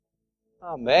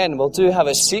Amen. Well, do have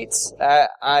a seat.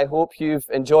 I hope you've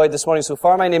enjoyed this morning so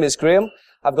far. My name is Graeme.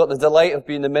 I've got the delight of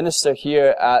being the minister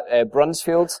here at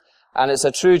Brunsfield, and it's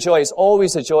a true joy. It's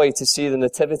always a joy to see the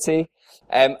nativity.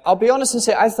 I'll be honest and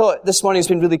say I thought this morning's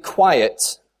been really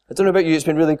quiet. I don't know about you, it's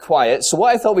been really quiet. So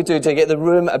what I thought we'd do to get the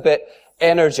room a bit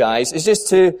energized is just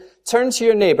to turn to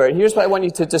your neighbour, and here's what I want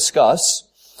you to discuss.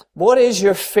 What is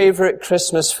your favourite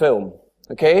Christmas film?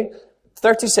 Okay?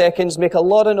 30 seconds, make a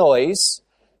lot of noise.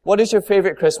 What is your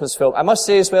favourite Christmas film? I must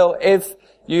say as well, if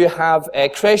you have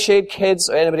creche age kids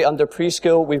or anybody under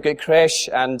preschool, we've got creche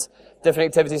and different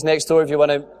activities next door if you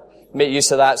want to make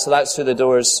use of that. So that's through the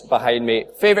doors behind me.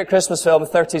 Favourite Christmas film,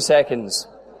 30 seconds.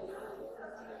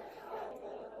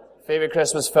 Favourite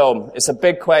Christmas film. It's a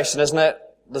big question, isn't it?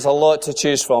 There's a lot to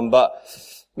choose from, but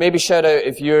maybe shout out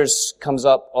if yours comes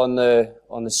up on the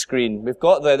screen. We've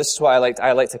got this is what I like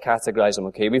to categorise them,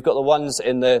 okay? We've got the ones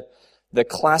in the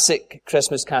classic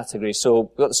Christmas category. So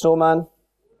we've got the snowman.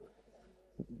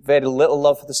 Very little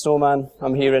love for the snowman,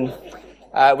 I'm hearing.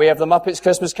 We have the Muppets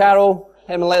Christmas Carol.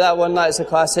 Anyone like that one? That is a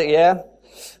classic, yeah.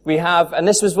 We have, and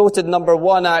this was voted number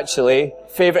 1 actually,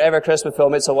 favourite ever Christmas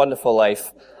film, It's a Wonderful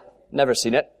Life. Never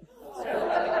seen it.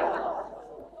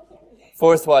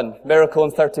 4th one, Miracle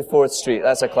on 34th Street.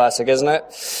 That's a classic, isn't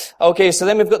it? Okay, so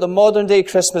then we've got the modern day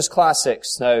Christmas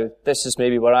classics. Now, this is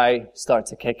maybe where I start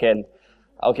to kick in.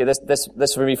 Okay, this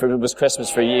for me was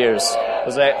Christmas for years.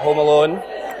 Was it Home Alone?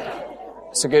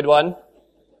 It's a good one.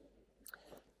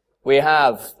 We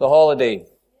have The Holiday.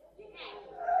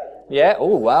 Yeah?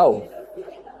 Oh, wow.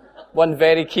 One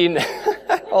very keen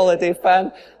holiday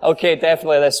fan. Okay,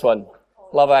 definitely this one.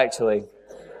 Love Actually.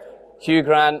 Hugh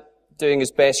Grant doing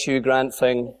his best Hugh Grant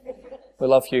thing. We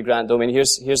love Hugh Grant, don't we?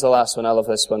 Here's the last one. I love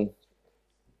this one.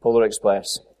 Polar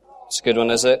Express. It's a good one,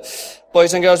 is it?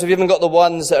 Boys and girls, we've even got the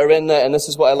ones that are in there, and this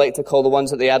is what I like to call the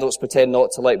ones that the adults pretend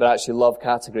not to like but actually love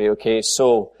category, okay?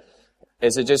 So,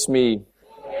 is it just me?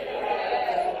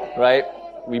 Right?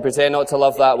 We pretend not to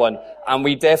love that one. And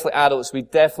adults, we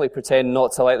definitely pretend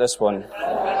not to like this one.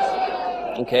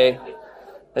 Okay?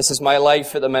 This is my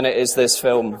life at the minute, is this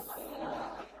film.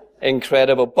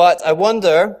 Incredible. But I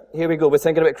wonder, here we go, we're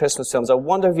thinking about Christmas films. I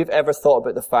wonder if you've ever thought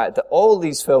about the fact that all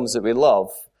these films that we love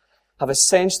have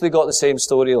essentially got the same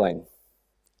storyline.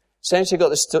 Essentially got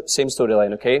the same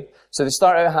storyline, okay? So they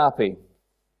start out happy.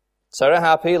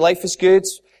 Life is good.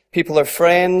 People are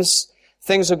friends.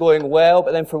 Things are going well.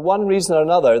 But then for one reason or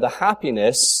another, the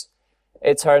happiness,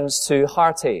 it turns to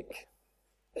heartache.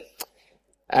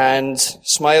 And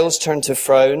smiles turn to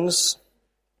frowns.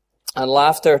 And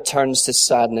laughter turns to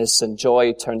sadness. And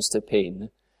joy turns to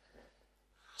pain.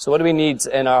 So what do we need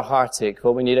in our heartache?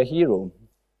 Well, we need a hero.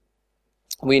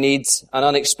 We need an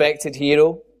unexpected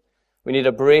hero. We need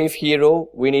a brave hero.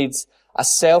 We need a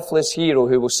selfless hero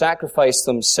who will sacrifice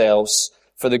themselves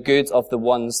for the good of the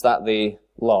ones that they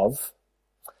love.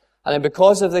 And then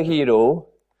because of the hero,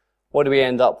 what do we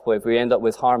end up with? We end up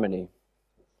with harmony.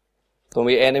 When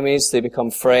we enemies, they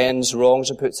become friends. Wrongs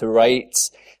are put to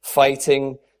rights.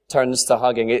 Fighting turns to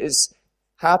hugging. It is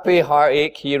happy,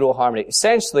 heartache, hero, harmony.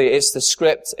 Essentially, it's the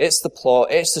script, it's the plot,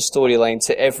 it's the storyline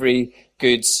to every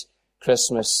good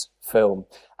Christmas film.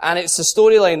 And it's a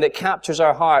storyline that captures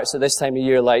our hearts at this time of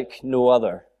year like no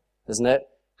other, isn't it?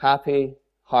 Happy,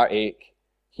 heartache,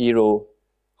 hero,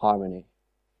 harmony.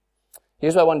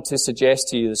 Here's what I wanted to suggest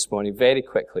to you this morning, very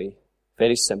quickly,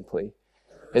 very simply,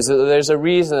 is that there's a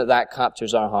reason that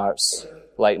captures our hearts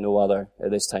like no other at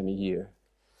this time of year.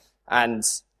 And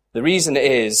the reason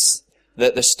is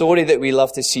that the story that we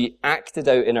love to see acted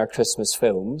out in our Christmas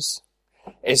films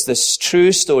is this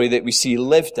true story that we see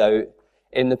lived out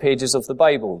in the pages of the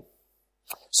Bible.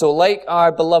 So like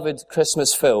our beloved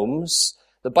Christmas films,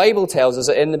 the Bible tells us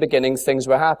that in the beginning things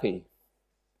were happy.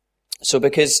 So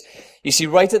because, you see,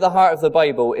 right at the heart of the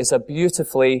Bible is a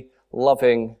beautifully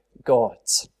loving God.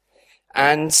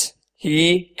 And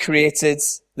He created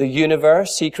the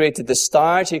universe, He created the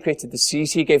stars, He created the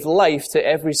seas, He gave life to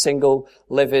every single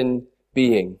living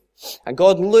being. And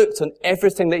God looked on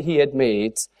everything that He had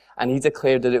made and He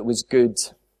declared that it was good.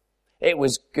 It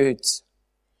was good.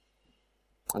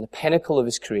 And the pinnacle of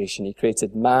His creation, He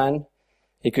created man,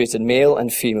 He created male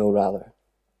and female rather.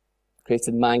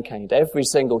 Created mankind, every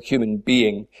single human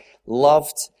being,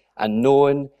 loved and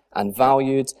known and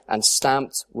valued and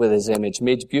stamped with His image,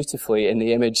 made beautifully in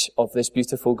the image of this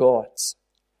beautiful God.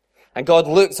 And God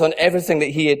looked on everything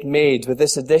that He had made with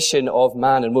this addition of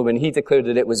man and woman. He declared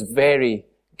that it was very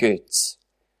good.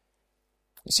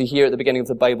 You see, here at the beginning of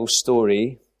the Bible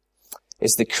story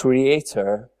is the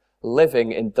Creator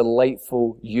living in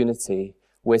delightful unity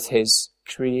with His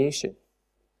creation.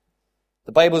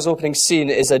 The Bible's opening scene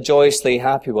is a joyously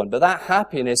happy one, but that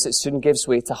happiness, it soon gives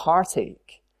way to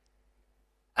heartache.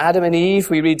 Adam and Eve,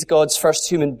 we read God's first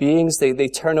human beings, they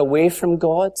turn away from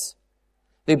God.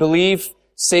 They believe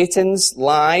Satan's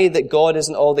lie that God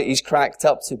isn't all that he's cracked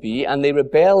up to be, and they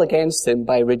rebel against him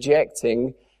by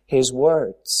rejecting his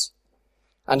words.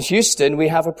 And Houston, we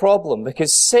have a problem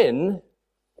because sin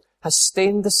has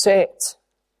stained the set.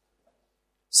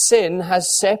 Sin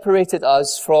has separated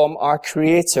us from our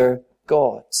Creator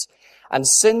God. And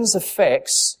sin's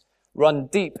effects run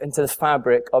deep into the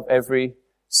fabric of every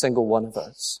single one of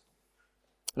us.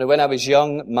 Now, when I was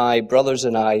young, my brothers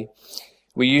and I,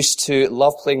 we used to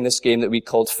love playing this game that we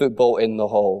called football in the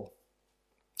hall.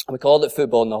 And we called it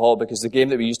football in the hall because the game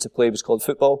that we used to play was called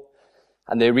football.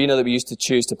 And the arena that we used to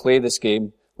choose to play this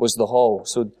game was the hall.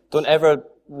 So don't ever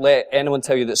let anyone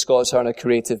tell you that Scots aren't a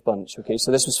creative bunch, okay?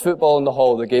 So this was football in the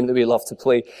hall, the game that we loved to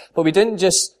play. But we didn't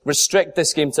just restrict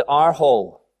this game to our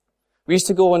hall. We used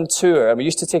to go on tour, and we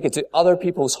used to take it to other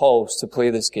people's halls to play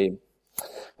this game.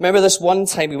 Remember this one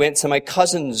time we went to my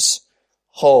cousin's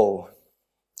hall.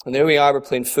 And there we are, we're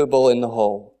playing football in the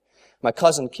hall. My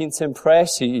cousin, keen to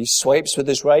impress, he swipes with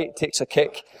his right, takes a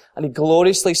kick, and he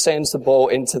gloriously sends the ball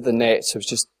into the net. So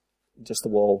it's just the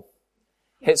wall.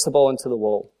 Hits the ball into the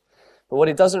wall. But what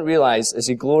he doesn't realize is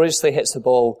he gloriously hits the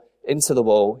ball into the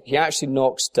wall. He actually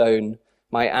knocks down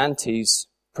my auntie's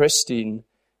pristine,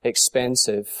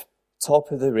 expensive,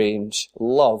 top of the range,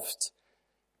 loved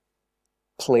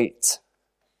plate,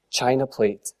 china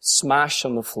plate, smash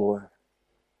on the floor.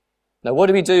 Now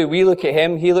what do? We look at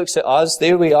him, he looks at us,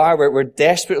 there we are, we're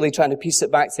desperately trying to piece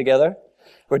it back together.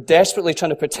 We're desperately trying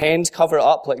to pretend, cover it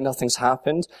up like nothing's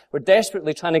happened. We're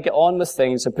desperately trying to get on with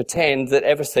things and pretend that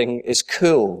everything is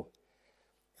cool.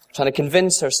 Trying to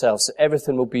convince ourselves that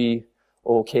everything will be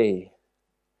okay.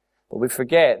 But we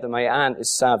forget that my aunt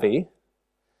is savvy,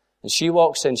 and she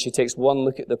walks in, she takes one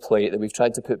look at the plate that we've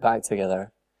tried to put back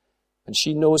together, and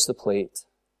she knows the plate,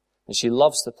 and she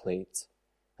loves the plate,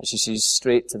 and she sees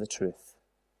straight to the truth.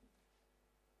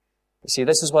 You see,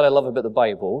 this is what I love about the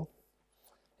Bible,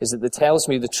 is that it tells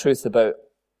me the truth about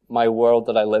my world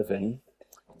that I live in.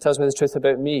 It tells me the truth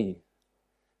about me.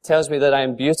 It tells me that I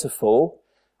am beautiful,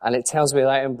 and it tells me that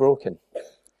I am broken.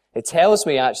 It tells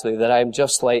me, actually, that I am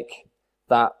just like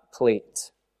that plate.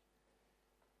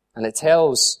 And it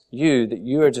tells you that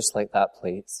you are just like that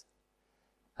plate.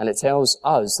 And it tells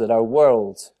us that our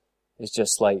world is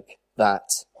just like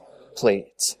that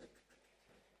plate.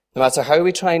 No matter how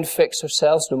we try and fix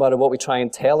ourselves, no matter what we try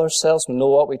and tell ourselves,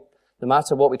 no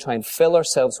matter what we try and fill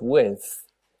ourselves with,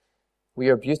 we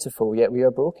are beautiful, yet we are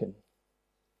broken.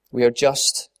 We are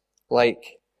just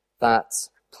like that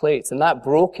plate. And that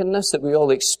brokenness that we all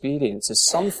experience is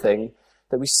something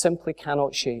that we simply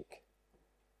cannot shake.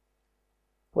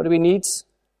 What do we need?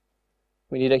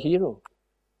 We need a hero.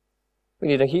 We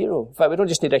need a hero. In fact, we don't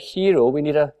just need a hero, we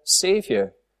need a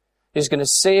savior who's going to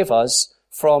save us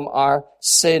from our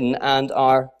sin and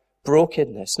our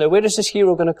brokenness. Now, where is this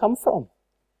hero going to come from?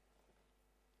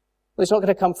 Well, he's not going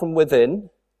to come from within.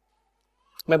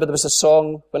 Remember, there was a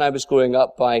song when I was growing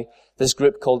up by this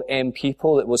group called M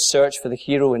People that was Search for the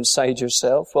Hero Inside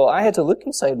Yourself. Well, I had to look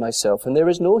inside myself, and there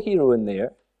is no hero in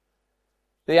there.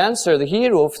 The answer, the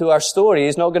hero to our story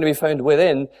is not going to be found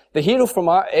within. The hero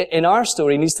in our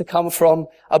story needs to come from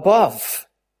above.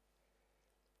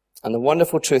 And the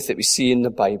wonderful truth that we see in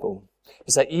the Bible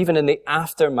is that even in the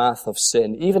aftermath of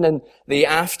sin, even in the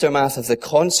aftermath of the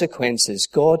consequences,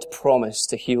 God promised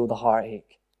to heal the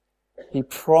heartache. He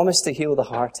promised to heal the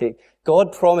heartache.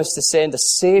 God promised to send a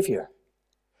Savior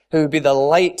who would be the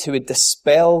light, who would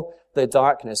dispel the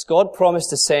darkness. God promised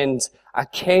to send a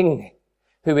King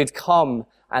who would come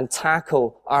and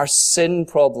tackle our sin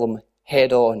problem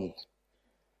head on.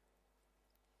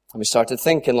 And we started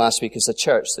thinking last week as a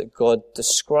church that God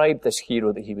described this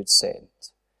hero that he would send.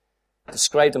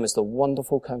 Described him as the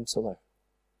wonderful counselor.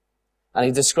 And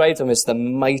he described him as the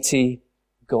mighty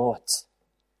God.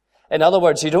 In other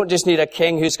words, you don't just need a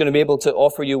king who's going to be able to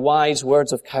offer you wise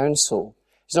words of counsel.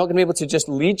 He's not going to be able to just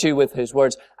lead you with his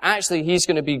words. Actually, he's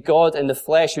going to be God in the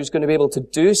flesh who's going to be able to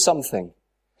do something,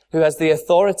 who has the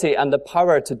authority and the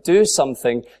power to do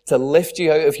something to lift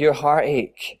you out of your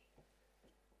heartache.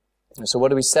 And so what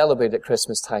do we celebrate at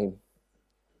Christmas time?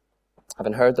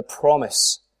 Having heard the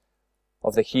promise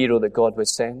of the hero that God would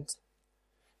send,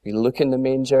 we look in the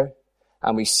manger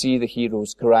and we see the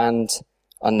hero's grand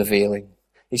unveiling.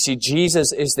 You see,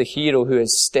 Jesus is the hero who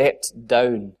has stepped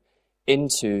down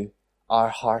into our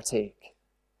heartache.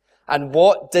 And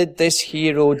what did this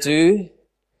hero do?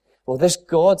 Well, this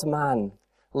God-man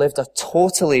lived a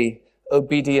totally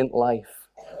obedient life.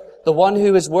 the one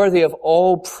who is worthy of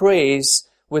all praise,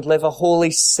 would live a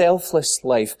holy, selfless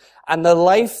life. And the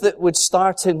life that would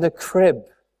start in the crib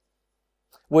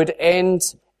would end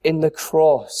in the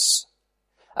cross,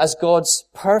 as God's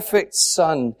perfect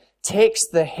Son takes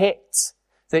the hit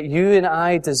that you and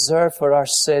I deserve for our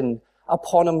sin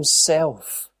upon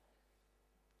himself.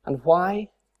 And why?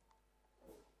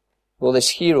 Well, this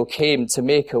hero came to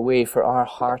make a way for our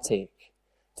heartache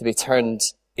to be turned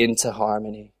into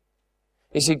harmony.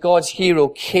 You see, God's hero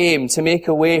came to make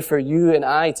a way for you and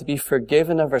I to be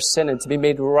forgiven of our sin and to be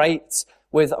made right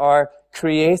with our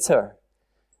Creator.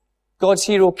 God's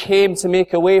hero came to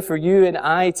make a way for you and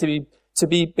I to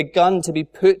be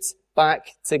put back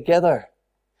together.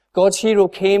 God's hero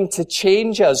came to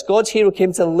change us. God's hero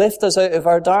came to lift us out of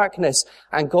our darkness.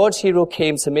 And God's hero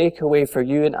came to make a way for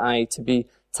you and I to be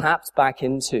tapped back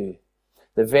into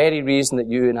the very reason that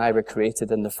you and I were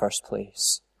created in the first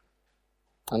place.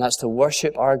 And that's to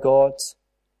worship our God,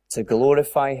 to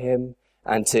glorify him,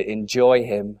 and to enjoy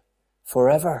him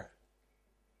forever.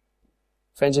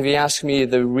 Friends, if you ask me,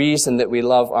 the reason that we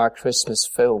love our Christmas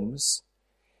films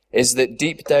is that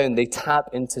deep down they tap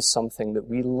into something that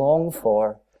we long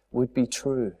for would be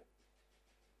true.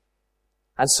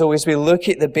 And so as we look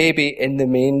at the baby in the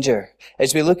manger,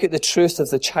 as we look at the truth of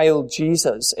the child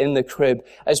Jesus in the crib,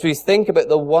 as we think about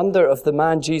the wonder of the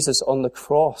man Jesus on the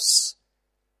cross,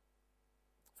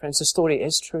 friends, the story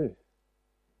is true.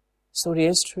 The story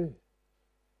is true.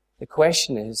 The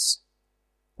question is,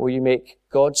 will you make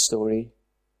God's story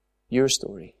your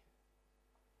story?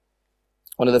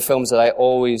 One of the films that I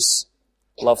always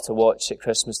love to watch at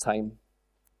Christmas time,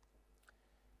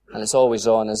 and it's always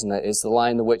on, isn't it, is The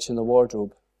Lion, the Witch, and the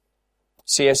Wardrobe.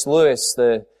 C.S. Lewis,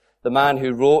 the man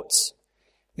who wrote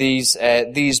these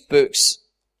books,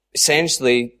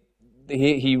 essentially,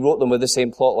 he wrote them with the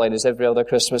same plot line as every other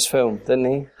Christmas film,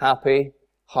 didn't he? Happy,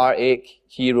 heartache,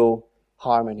 hero,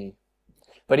 harmony.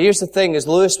 But here's the thing, as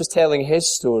Lewis was telling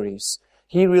his stories,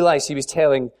 he realized he was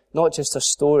telling not just a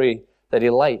story that he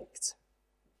liked.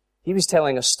 He was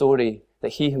telling a story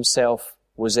that he himself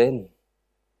was in.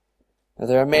 Now,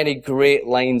 there are many great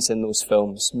lines in those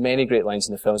films, many great lines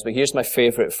in the films, but here's my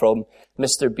favorite from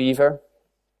Mr. Beaver.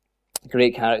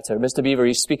 Great character. Mr. Beaver,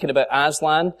 he's speaking about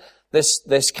Aslan,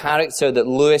 this character that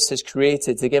Lewis has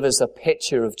created to give us a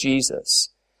picture of Jesus.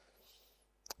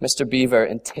 Mr. Beaver,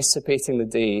 anticipating the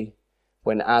day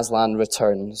when Aslan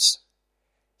returns,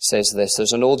 says this: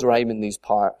 there's an old rhyme in these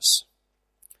parts,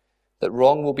 that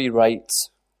wrong will be right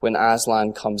when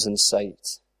Aslan comes in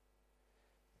sight.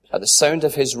 At the sound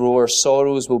of his roar,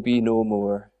 sorrows will be no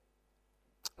more.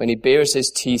 When he bares his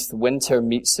teeth, winter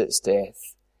meets its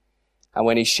death. And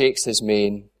when he shakes his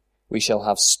mane, we shall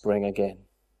have spring again.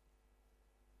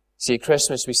 See, at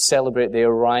Christmas we celebrate the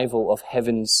arrival of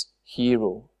heaven's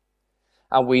hero.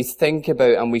 And we think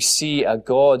about and we see a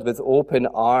God with open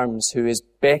arms who is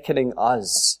beckoning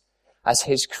us as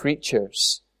his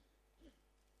creatures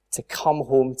to come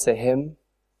home to him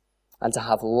and to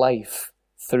have life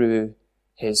through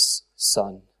his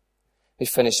Son. We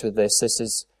finish with this. This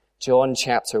is John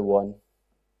chapter 1.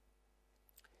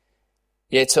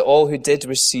 Yet to all who did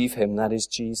receive him, that is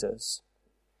Jesus,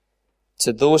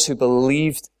 to those who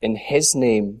believed in his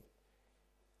name,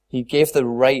 he gave the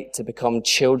right to become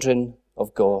children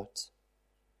of God.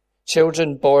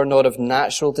 Children born not of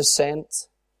natural descent,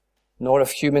 nor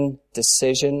of human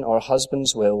decision or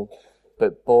husband's will,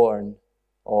 but born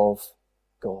of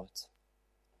God.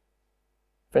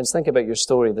 Friends, think about your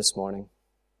story this morning.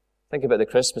 Think about the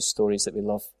Christmas stories that we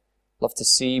love to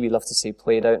see, we love to see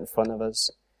played out in front of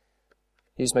us.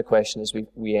 Here's my question as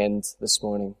we end this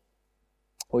morning.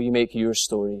 Will you make your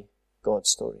story God's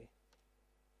story?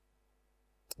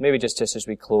 Maybe just as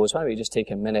we close, why don't we just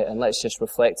take a minute and let's just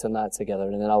reflect on that together,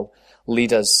 and then I'll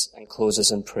lead us and close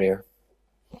us in prayer.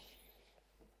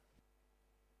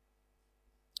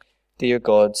 Dear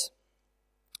God,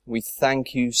 we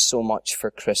thank you so much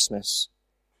for Christmas.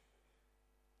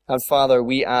 And Father,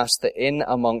 we ask that in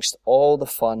amongst all the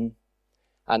fun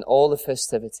and all the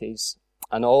festivities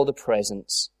and all the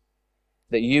presents,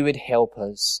 that you would help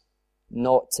us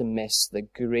not to miss the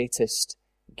greatest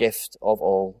gift of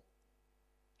all.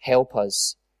 Help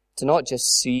us to not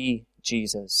just see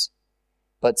Jesus,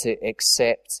 but to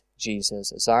accept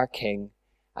Jesus as our King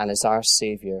and as our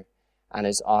Savior and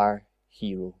as our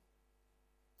hero.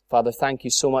 Father, thank you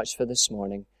so much for this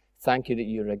morning. Thank you that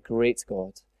you're a great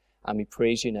God. And we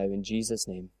praise you now in Jesus'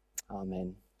 name.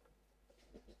 Amen.